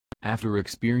After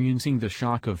experiencing the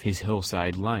shock of his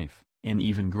hillside life, an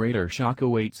even greater shock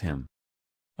awaits him.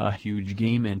 A huge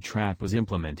game and trap was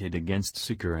implemented against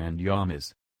Çukur and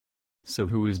Yılmaz. So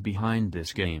who is behind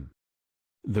this game?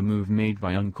 The move made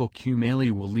by Uncle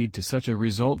Kumeli will lead to such a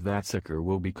result that Çukur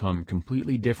will become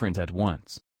completely different at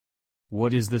once.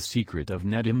 What is the secret of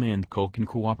Nedim and Cukur's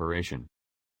cooperation?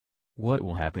 What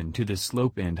will happen to the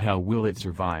slope and how will it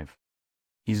survive?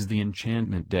 Is the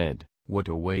enchantment dead? What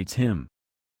awaits him?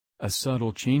 A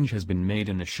subtle change has been made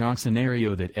in the shock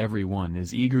scenario that everyone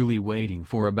is eagerly waiting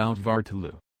for about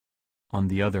Vartolu. On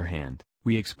the other hand,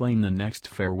 we explain the next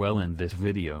farewell in this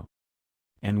video.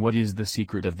 And what is the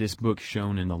secret of this book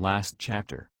shown in the last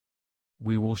chapter?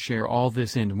 We will share all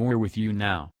this and more with you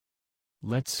now.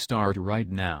 Let's start right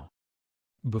now.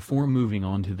 Before moving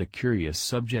on to the curious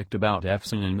subject about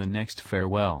Efsun and the next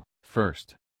farewell,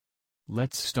 first,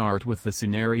 let's start with the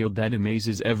scenario that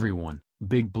amazes everyone,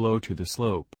 big blow to the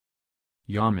slope.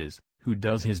 Yılmaz, who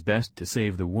does his best to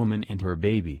save the woman and her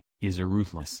baby, is a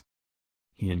ruthless.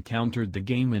 He encountered the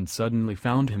game and suddenly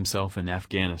found himself in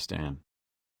Afghanistan.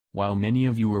 While many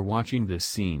of you were watching this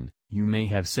scene, you may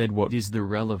have said what is the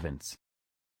relevance?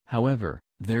 However,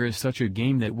 there is such a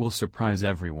game that will surprise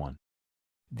everyone.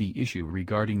 The issue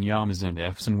regarding Yılmaz and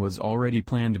Efsun was already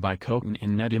planned by Cukur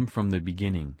and Nedim from the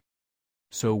beginning.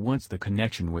 So what's the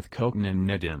connection with Cukur and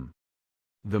Nedim?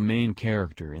 The main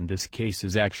character in this case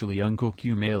is actually Uncle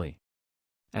Kumeli.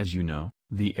 As you know,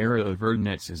 the era of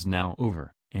Erdnets is now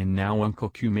over, and now Uncle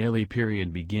Kumeli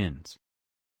period begins.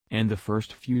 And the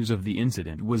first fuse of the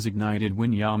incident was ignited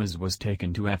when Yılmaz was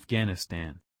taken to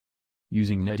Afghanistan.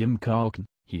 Using Nedim Cukur,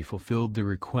 he fulfilled the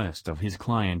request of his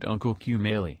client Uncle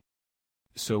Kumeli.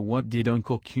 So what did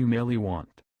Uncle Kumeli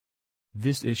want?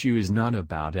 This issue is not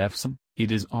about Efsun,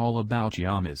 it is all about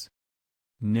Yılmaz.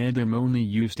 Nedim only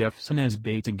used Efsun as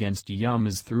bait against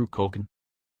Yılmaz through Cukur.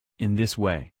 In this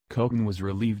way, Cukur was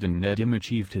relieved and Nedim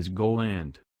achieved his goal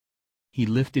and he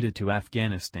lifted it to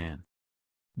Afghanistan.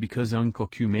 Because Uncle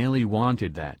Kumeli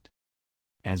wanted that.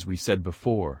 As we said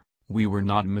before, we were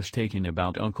not mistaken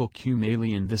about Uncle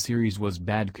Kumeli in the series was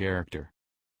bad character.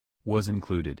 Was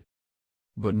included.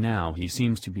 But now he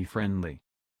seems to be friendly.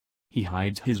 He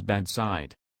hides his bad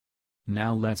side.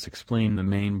 Now let's explain the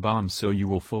main bomb so you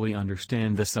will fully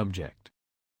understand the subject.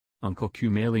 Uncle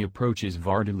Kumeli approaches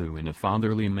Vartolu in a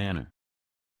fatherly manner.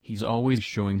 He's always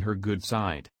showing her good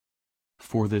side.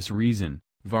 For this reason,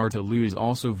 Vartolu is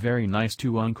also very nice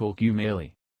to Uncle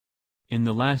Kumeli. In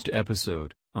the last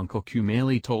episode, Uncle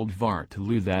Kumeli told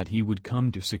Vartolu that he would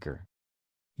come to Çukur.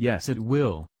 Yes, it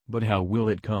will, but how will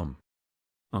it come?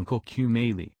 Uncle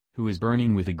Kumeli, who is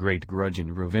burning with a great grudge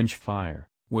and revenge fire,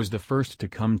 was the first to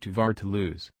come to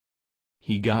Vartolu's.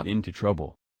 He got into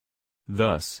trouble.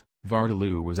 Thus,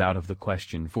 Vartolu was out of the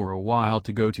question for a while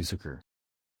to go to Çukur.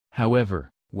 However,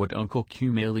 what Uncle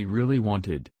Kumeli really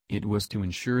wanted, it was to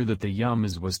ensure that the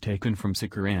Yılmaz was taken from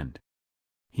Çukur and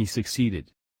he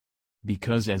succeeded.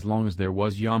 Because as long as there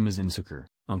was Yılmaz in Çukur,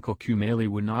 Uncle Kumeli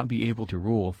would not be able to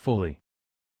rule fully.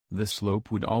 The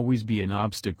slope would always be an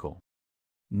obstacle.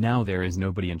 Now there is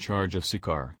nobody in charge of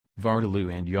Çukur,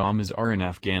 Vartolu and Yılmaz are in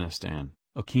Afghanistan,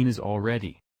 Akin is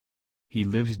already. He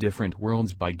lives different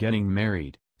worlds by getting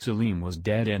married, Selim was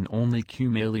dead and only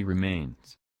Kumeli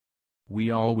remains. We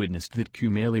all witnessed that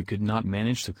Kumeli could not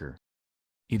manage Çukur.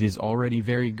 It is already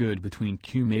very good between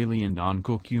Kumeli and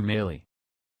Uncle Kumeli.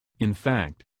 In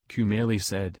fact, Kumeli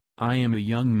said, I am a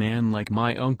young man like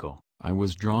my uncle, I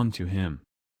was drawn to him.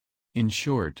 In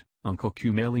short, Uncle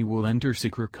Kumeli will enter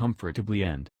Çukur comfortably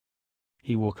and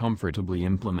he will comfortably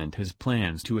implement his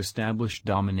plans to establish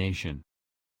domination.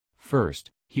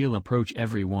 First, he'll approach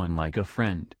everyone like a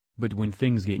friend, but when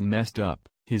things get messed up,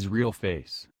 his real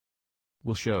face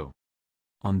will show.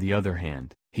 On the other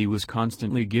hand, he was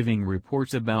constantly giving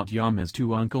reports about Yılmaz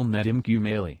to Uncle Nedim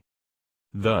Kumeli.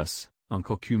 Thus,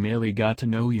 Uncle Kumeli got to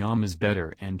know Yılmaz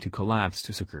better and to collapse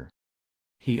to Çukur.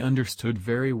 He understood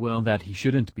very well that he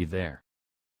shouldn't be there.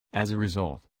 As a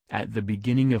result, at the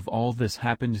beginning of all this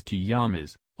happened to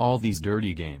Yılmaz, all these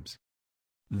dirty games.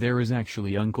 There is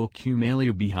actually Uncle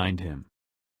Kumeli behind him.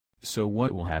 So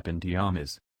what will happen to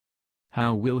Yılmaz?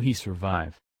 How will he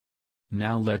survive?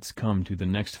 Now let's come to the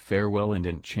next farewell and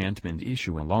enchantment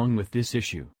issue along with this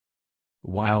issue.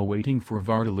 While waiting for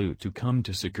Vartolu to come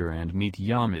to Çukur and meet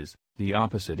Yılmaz, the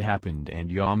opposite happened and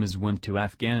Yılmaz went to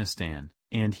Afghanistan,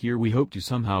 and here we hope to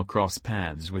somehow cross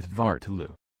paths with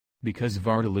Vartolu. Because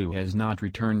Vartolu has not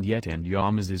returned yet and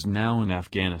Yılmaz is now in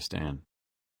Afghanistan.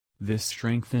 This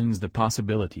strengthens the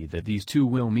possibility that these two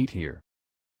will meet here.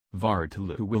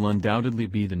 Vartolu will undoubtedly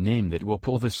be the name that will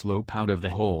pull the slope out of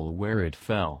the hole where it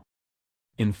fell.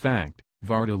 In fact,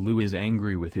 Vardalu is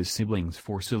angry with his siblings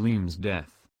for Selim's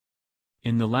death.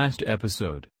 In the last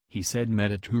episode, he said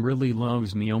Meditu really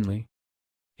loves me only.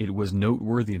 It was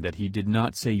noteworthy that he did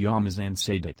not say Yamaz and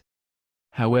Sadat.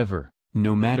 However,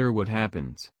 no matter what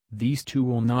happens, these two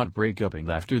will not break up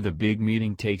after the big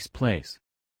meeting takes place.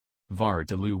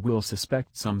 Vardalu will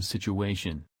suspect some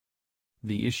situation.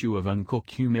 The issue of Uncle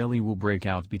Kumeli will break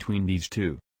out between these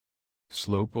two.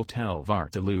 Slope will tell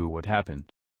Vardalu what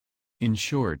happened. In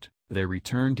short, their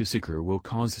return to Cukur will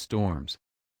cause storms.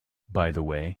 By the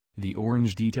way, the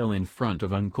orange detail in front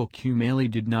of Uncle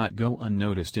Kumeli did not go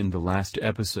unnoticed in the last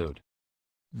episode.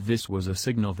 This was a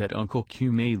signal that Uncle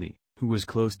Kumeli, who was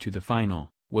close to the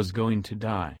final, was going to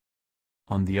die.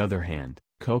 On the other hand,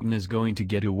 Kogan is going to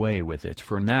get away with it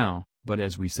for now, but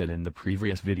as we said in the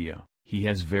previous video, he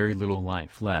has very little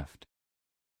life left.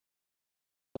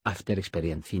 After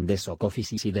experiencing the shock of his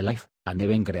the life, and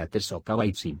even greater shock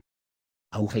awaits him.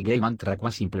 Auge game and track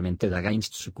was implemented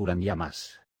against Çukur and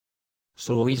Yamaz.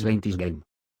 So is this game.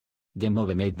 The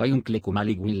move made by Uncle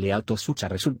Kumeli will lead to such a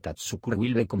result that Çukur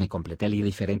will become completely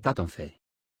different at once.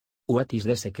 What is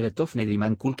the secret of Nedim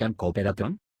and Kulkan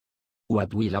cooperation?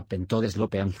 What will happen to the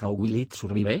slope and how will it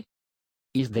survive?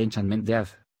 Is the enchantment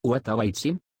death, what awaits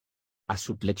him? A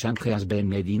subtle change has been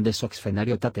made in the shock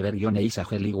scenario that everyone is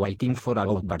eagerly waiting for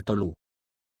about Bartolu.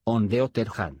 On the other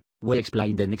hand, we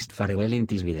explain the next farewell in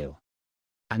this video.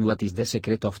 And what is the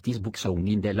secret of this book shown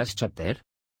in the last chapter?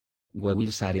 We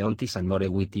will share all this and more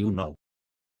with you now.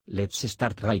 Let's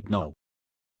start right now.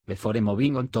 Before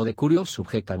moving on to the curious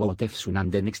subject about Efsun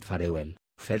and the next farewell,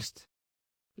 first,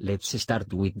 let's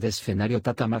start with the scenario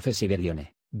that Amafe Siberione,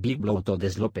 big blow to the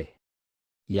slope.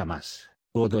 Yamaz,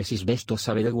 although it is best to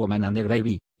save the woman and the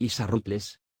baby, is a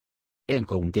ruthless.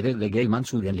 Encountered the gay man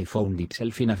suddenly found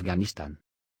himself in Afghanistan.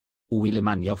 Will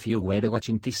many of you were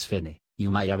watching this scene, you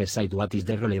may have said what is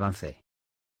the relevance.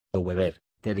 However,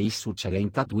 there is such a game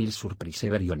that will surprise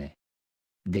everyone.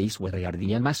 This were the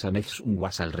Yamaz and Efsun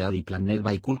was already planned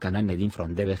by Kulkan and Nedim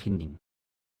from the beginning.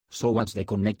 So what's the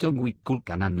connection with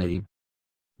Kulkan and Nedim?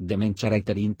 The main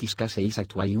character in this case is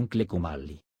actually Uncle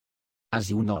Kumeli. As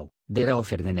you know, there are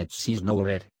the nets is no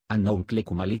over, and no Uncle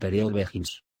Kumeli period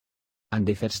begins. And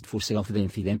the first phase of the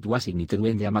incident was ignited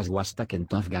when Yamaz was taken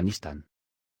to Afghanistan.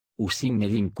 Using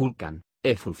Nedim Kulkan,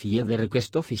 fulfilled the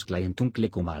request of his client Uncle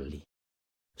Kumeli.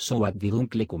 So what did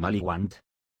Uncle Kumeli want?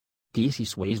 This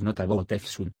issue is not about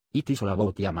Efsun, it is all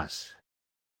about Yamaz.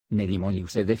 Nedim only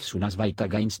used Efsun as bait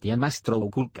against Yamaz through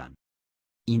Kulkan.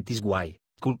 In this way,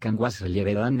 Kulkan was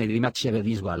relieved and Nedim achieved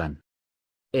this goal.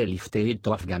 He lifted it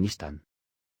to Afghanistan.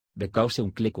 Because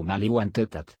Uncle Kumeli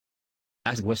wanted that.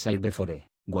 As we said before,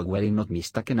 we were not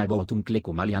mistaken about Uncle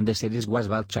Kumeli and the series was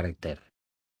bad character.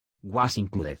 Was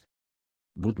included.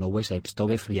 But no steps to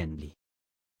be friendly.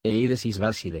 This is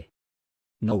valid.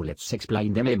 Now let's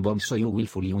explain the main bomb so you will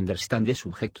fully understand the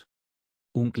subject.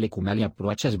 Uncle Kumeli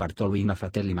approaches Bartolu in a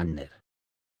friendly manner.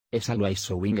 As always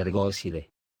showing ergoicide.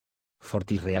 For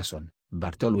this reason,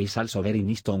 Bartolu is also very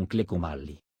nice to Uncle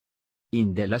Kumeli.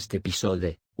 In the last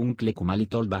episode, Uncle Kumeli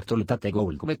told Bartolu that the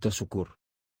goal come to Çukur.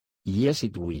 Yes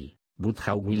it will, but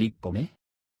how will it come?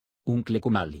 Uncle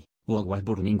Kumeli, who was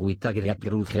burning with a great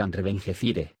grudge and revenge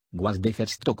fire, was the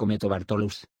first to come to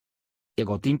Bartolus. He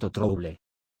got into trouble.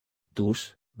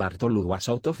 Thus, Bartolu was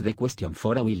out of the question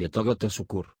for a while to go to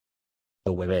Çukur.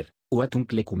 However, what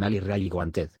Uncle Kumeli really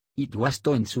wanted, it was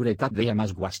to ensure that the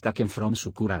Yamaz was taken from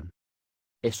Çukur and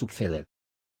he succeeded.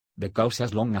 Because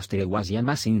as long as there was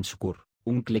Yamaz in Çukur,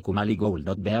 Uncle Kumeli would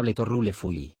not be able to rule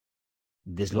fully.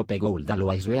 The slope would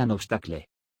always be an obstacle.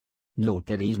 No,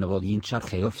 there is nobody in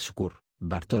charge of Çukur.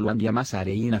 Bartolu and Yamaz are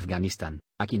in Afghanistan,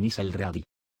 Akin is already.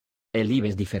 He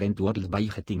lives different worlds by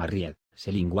getting married.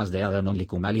 Selim was dead and only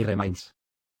Kumeli remains.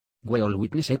 We all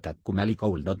witnessed that Kumeli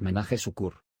could not manage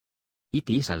Çukur. It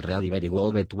is already very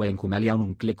well between Kumeli and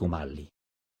Uncle Kumeli.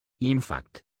 In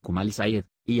fact, Kumeli said,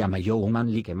 I am a young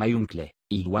man like my uncle,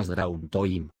 it was drawn to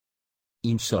him.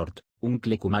 In short,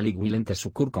 Uncle Kumeli will enter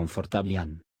Çukur comfortably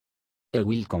and he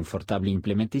will comfortably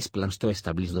implement his plans to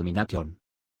establish domination.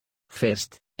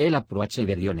 First, he'll approach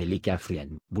everyone like a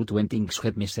friend, but when things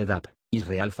get messed up, his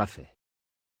real face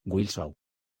will show.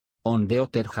 On the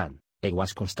other hand, he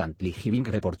was constantly giving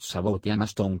reports about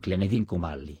Yamaz to Uncle Nedim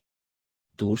Kumeli.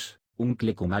 Thus,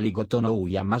 Uncle Kumeli got to know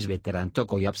Yamaz better and to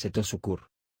collapse to Çukur.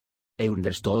 He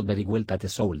understood very well that he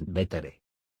should better.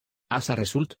 As a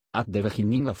result, at the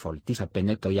beginning of all this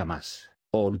happened to Yamaz,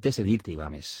 all the seductive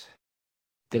games.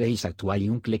 There is actually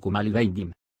Uncle Kumeli behind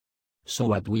him. So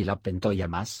what will happen to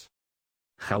Yamaz?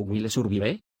 How will he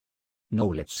survive? Now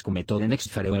let's come to the next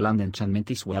farewell and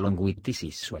enchantment is along with this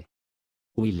issue.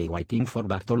 While waiting for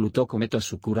Bartolu to come to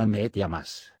Çukur and meet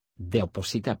Yamas, the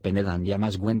opposite happened and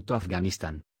Yamas went to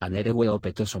Afghanistan, and Erewe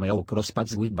Opeto somehow cross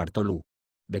paths with Bartolu.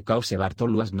 Because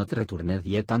Bartolu has not returned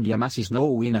yet and Yamas is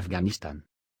now in Afghanistan.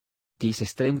 This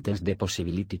strengthens the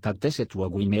possibility that the two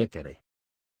will meet.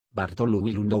 Bartolu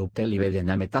will undoubtedly be the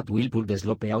name that will pull the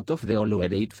slope out of the hole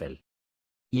where it fell.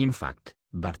 In fact,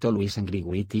 Bartolu is angry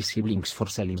with his siblings for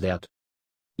selling that.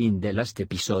 In the last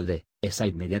episode,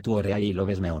 aside me that where I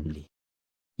loves me only.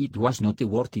 It was not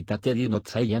worth it that I did not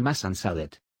say Yamas and said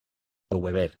it.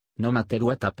 However, no matter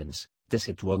what happens, the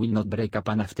two will not break up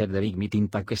and after the big meeting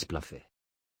takes place.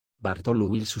 Bartolu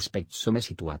will suspect some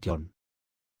situation.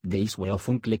 This way of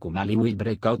Uncle Kumali will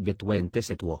break out between the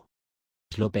two.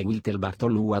 Slope will tell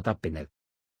Bartolu what happened.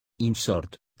 In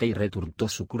short, they return to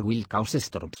Çukur will cause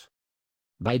storms.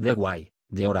 By the way,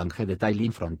 the orange detail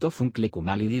in front of Uncle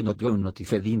Kumali did not go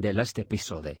notified in the last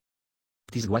episode.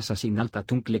 This was a signal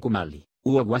that Uncle Kumali,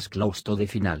 who was close to the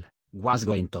final, was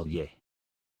going to die.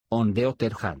 On the other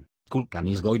hand, Cukur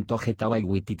is going to get away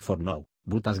with it for now,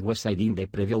 but as was said in the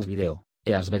previous video,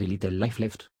 he has very little life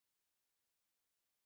left.